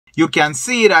you can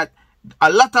see that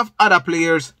a lot of other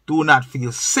players do not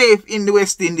feel safe in the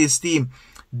West Indies team.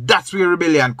 That's where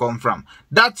rebellion come from.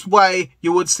 That's why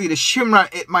you would see the Shimran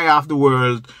Etmaya of the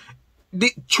world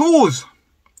choose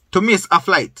to miss a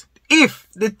flight. If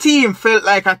the team felt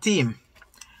like a team,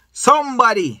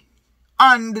 somebody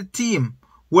on the team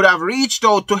would have reached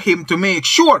out to him to make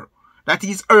sure that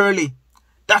he's early.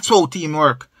 That's how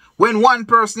teamwork. When one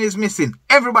person is missing,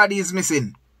 everybody is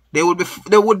missing.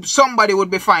 Somebody would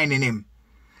be finding him.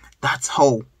 That's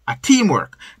how a team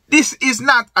work. This is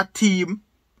not a team.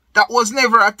 That was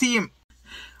never a team.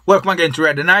 Welcome again to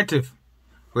Read the Narrative,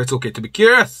 where it's okay to be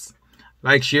curious.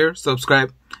 Like, share,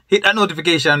 subscribe, hit that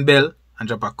notification bell, and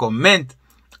drop a comment.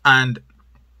 And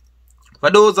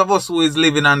for those of us who is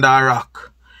living under a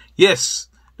rock, yes,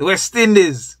 the West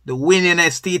Indies, the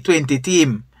winningest T20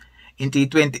 team in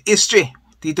T20 history,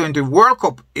 T20 World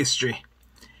Cup history,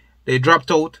 they dropped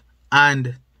out.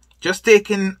 And just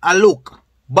taking a look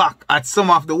back at some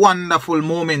of the wonderful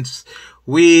moments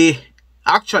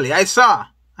I saw,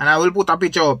 and I will put a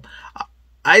picture up.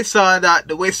 I saw that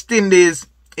the West Indies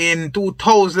in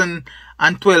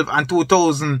 2012 and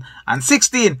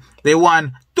 2016, they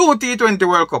won 2 T20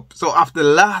 World Cups. So after the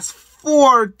last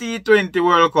 4 T20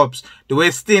 World Cups, the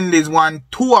West Indies won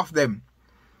 2 of them.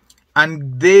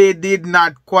 And they did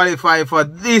not qualify for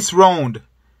this round.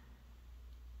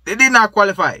 They did not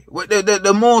qualify.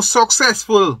 The most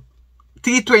successful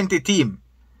T20 team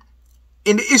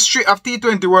in the history of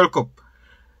T20 World Cup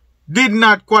did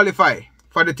not qualify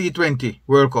for the T20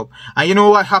 World Cup. And you know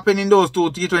what happened in those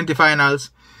 2 T20 finals?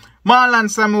 Marlon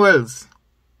Samuels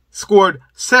scored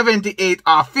 78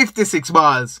 off 56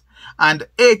 balls and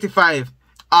 85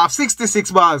 off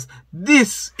 66 balls.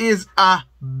 This is a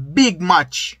big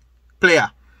match player.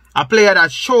 A player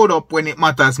that showed up when it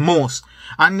matters most.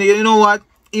 And you know what?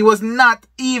 He was not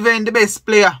even the best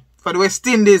player for the West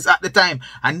Indies at the time.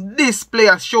 And this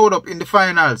player showed up in the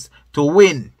finals to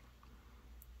win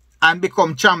and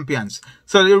become champions.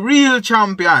 So the real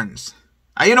champions.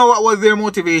 And you know what was their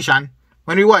motivation?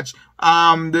 When we watched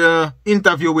the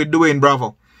interview with Dwayne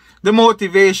Bravo. The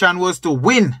motivation was to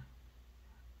win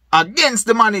against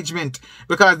the management.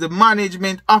 Because the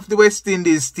management of the West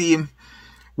Indies team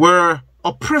were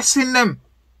oppressing them.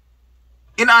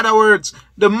 In other words,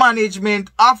 the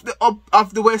management of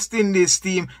the West Indies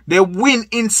team, they win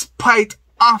in spite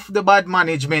of the bad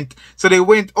management. So they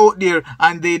went out there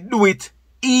and they do it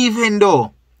even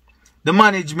though the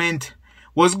management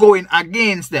was going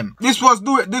against them. This was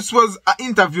an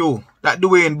interview that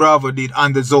Dwayne Bravo did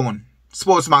on the Zone,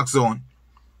 Sportsmax Zone.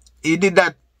 He did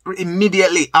that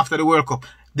immediately after the World Cup.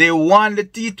 They won the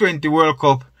T20 World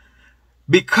Cup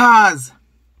because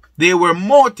they were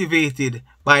motivated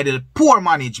by the poor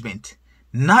management.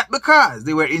 Not because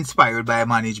they were inspired by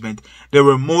management. They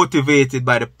were motivated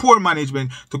by the poor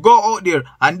management to go out there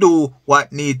and do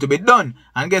what needs to be done.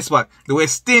 And guess what? The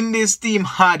West Indies team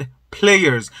had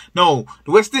players. No,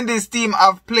 the West Indies team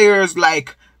have players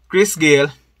like Chris Gayle,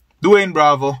 Dwayne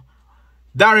Bravo,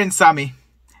 Darren Sammy,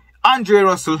 Andre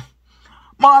Russell,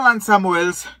 Marlon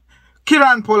Samuels,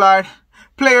 Kieran Pollard.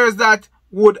 Players that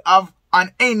would have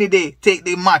on any day take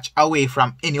the match away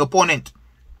from any opponent.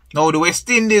 Now, the West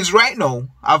Indies right now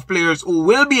have players who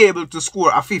will be able to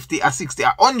score a 50, a 60,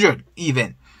 a 100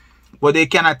 even. But they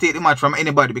cannot take the match from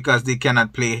anybody because they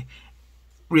cannot play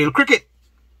real cricket.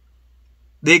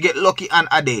 They get lucky on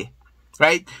a day.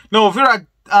 Right? Now, Virendra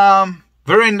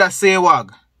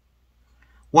Sehwag,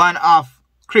 one of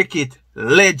cricket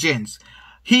legends,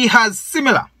 he has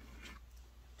similar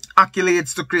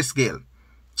accolades to Chris Gayle.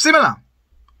 Similar.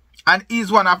 And he's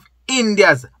one of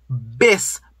India's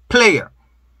best player.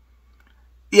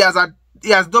 He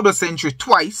has double century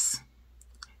twice.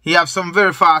 He has some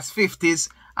very fast 50s.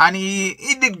 And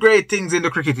he did great things in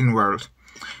the cricketing world.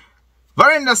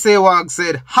 Virendra Sehwag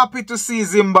said, happy to see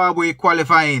Zimbabwe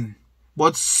qualifying.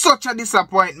 But such a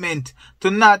disappointment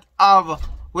to not have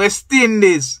West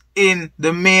Indies in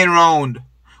the main round.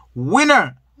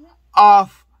 Winner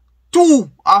of 2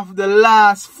 of the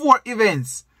last 4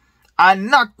 events. And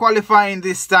not qualifying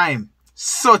this time.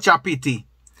 Such a pity.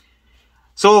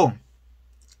 So,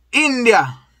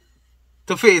 India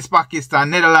to face Pakistan,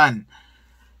 Netherlands,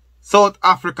 South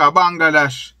Africa,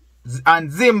 Bangladesh, and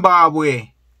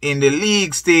Zimbabwe in the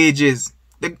league stages.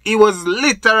 He was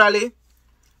literally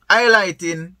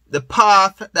highlighting the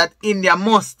path that India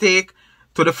must take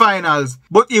to the finals.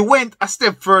 But he went a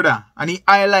step further and he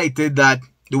highlighted that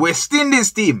the West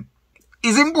Indies team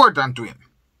is important to him.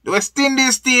 The West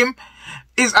Indies team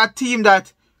is a team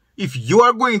that if you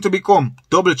are going to become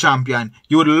double champion,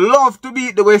 you would love to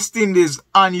beat the West Indies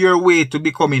on your way to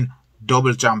becoming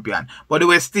double champion. But the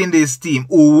West Indies team,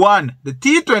 who won the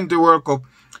T20 World Cup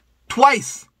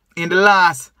twice in the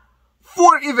last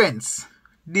 4 events,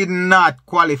 did not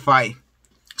qualify.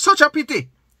 Such a pity.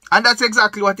 And that's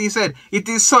exactly what he said. It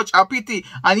is such a pity.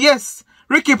 And yes,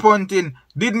 Ricky Ponting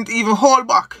didn't even hold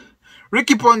back.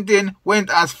 Ricky Ponting went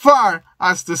as far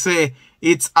as to say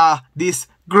it's a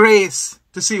disgrace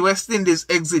to see West Indies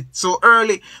exit so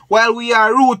early while we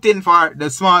are rooting for the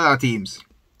smaller teams.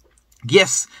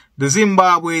 Yes, the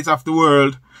Zimbabwe's of the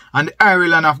world and the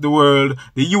Ireland of the world,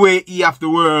 the UAE of the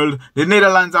world, the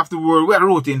Netherlands of the world, we are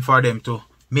rooting for them to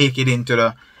make it into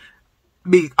the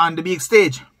big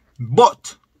stage.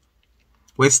 But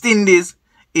West Indies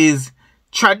is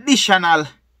traditional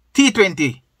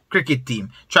T20 cricket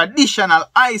team, traditional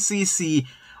ICC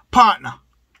partner,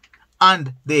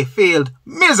 and they failed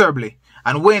miserably.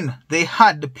 And when they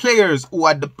had the players who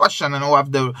had the passion and who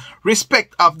have the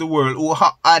respect of the world, who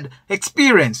had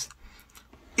experience,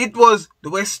 it was the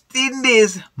West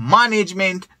Indies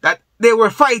management that they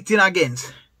were fighting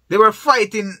against. They were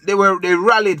fighting, they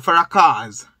rallied for a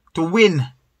cause to win,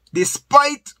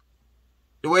 despite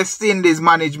the West Indies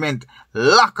management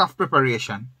lack of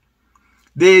preparation.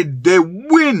 They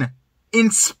win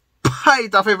in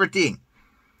spite of everything.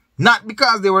 Not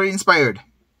because they were inspired.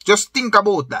 Just think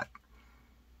about that.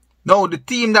 No, the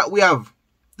team that we have,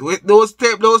 those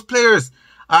players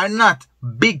are not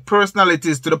big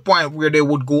personalities to the point where they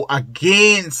would go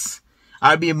against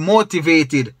or be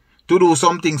motivated to do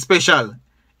something special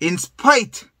in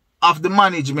spite of the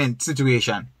management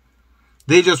situation.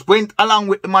 They just went along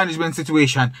with the management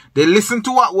situation. They listened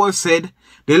to what was said.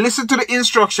 They listened to the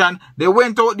instruction. They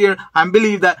went out there and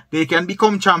believed that they can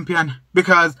become champion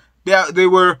because they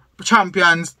were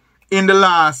champions in the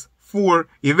last 4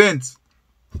 events.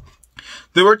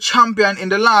 They were champion in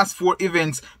the last 4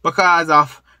 events because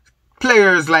of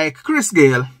players like Chris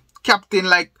Gayle, captain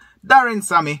like Darren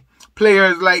Sammy,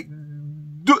 players like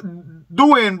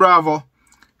Dwayne Bravo,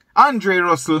 Andre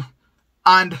Russell,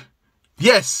 and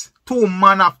yes, 2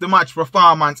 man of the match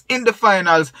performance in the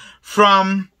finals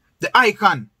from the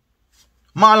icon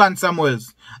Marlon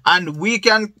Samuels. And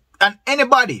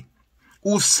anybody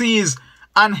who sees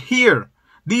and hear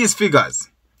these figures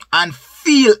and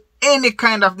feel any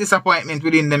kind of disappointment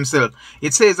within themselves,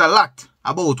 it says a lot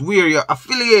about where your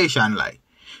affiliation lies.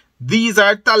 These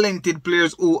are talented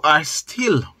players who are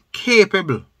still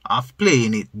capable of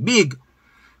playing it big.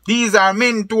 These are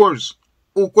mentors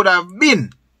who could have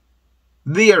been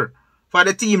there for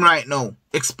the team right now,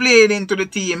 explaining to the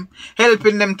team,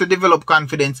 helping them to develop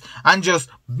confidence and just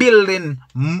building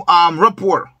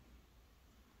rapport.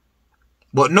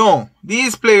 But no,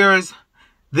 these players,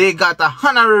 they got a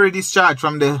honorary discharge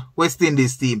from the West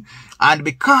Indies team. And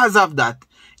because of that,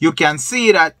 you can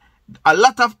see that a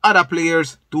lot of other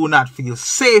players do not feel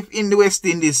safe in the West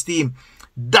Indies team.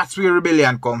 That's where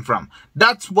rebellion come from.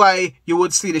 That's why you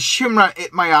would see the Shimran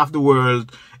Etmaya of the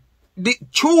world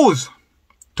choose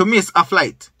to miss a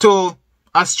flight to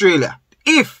Australia.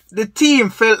 If the team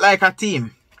felt like a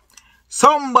team,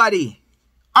 somebody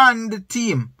on the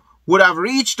team would have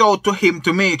reached out to him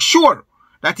to make sure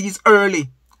that he's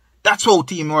early. That's how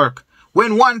team work.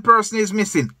 When one person is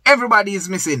missing, everybody is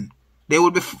missing.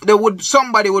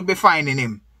 Somebody would be finding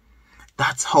him.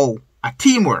 That's how a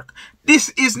team work. This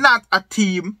is not a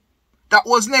team. That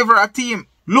was never a team.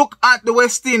 Look at the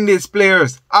West Indies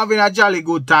players having a jolly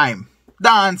good time,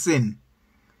 dancing,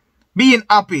 being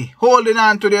happy, holding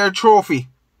on to their trophy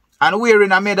and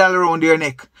wearing a medal around their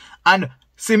neck and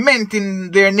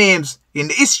cementing their names in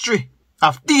the history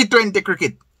of T20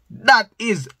 cricket. That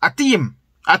is a team.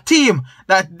 A team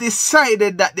that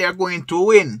decided that they are going to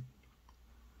win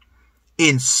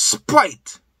in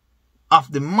spite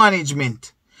of the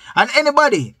management. And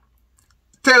anybody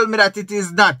tell me that it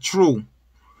is not true,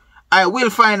 I will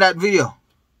find that video.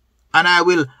 And I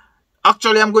will,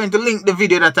 actually I'm going to link the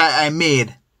video that I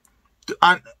made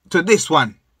to this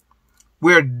one,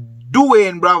 where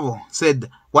Dwayne Bravo said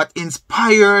what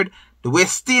inspired the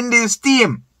West Indies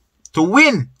team to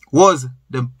win was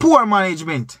the poor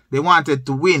management. They wanted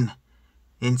to win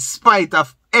in spite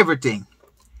of everything.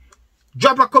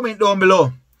 Drop a comment down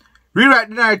below. Rewrite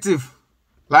the narrative.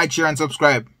 Like, share and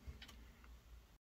subscribe.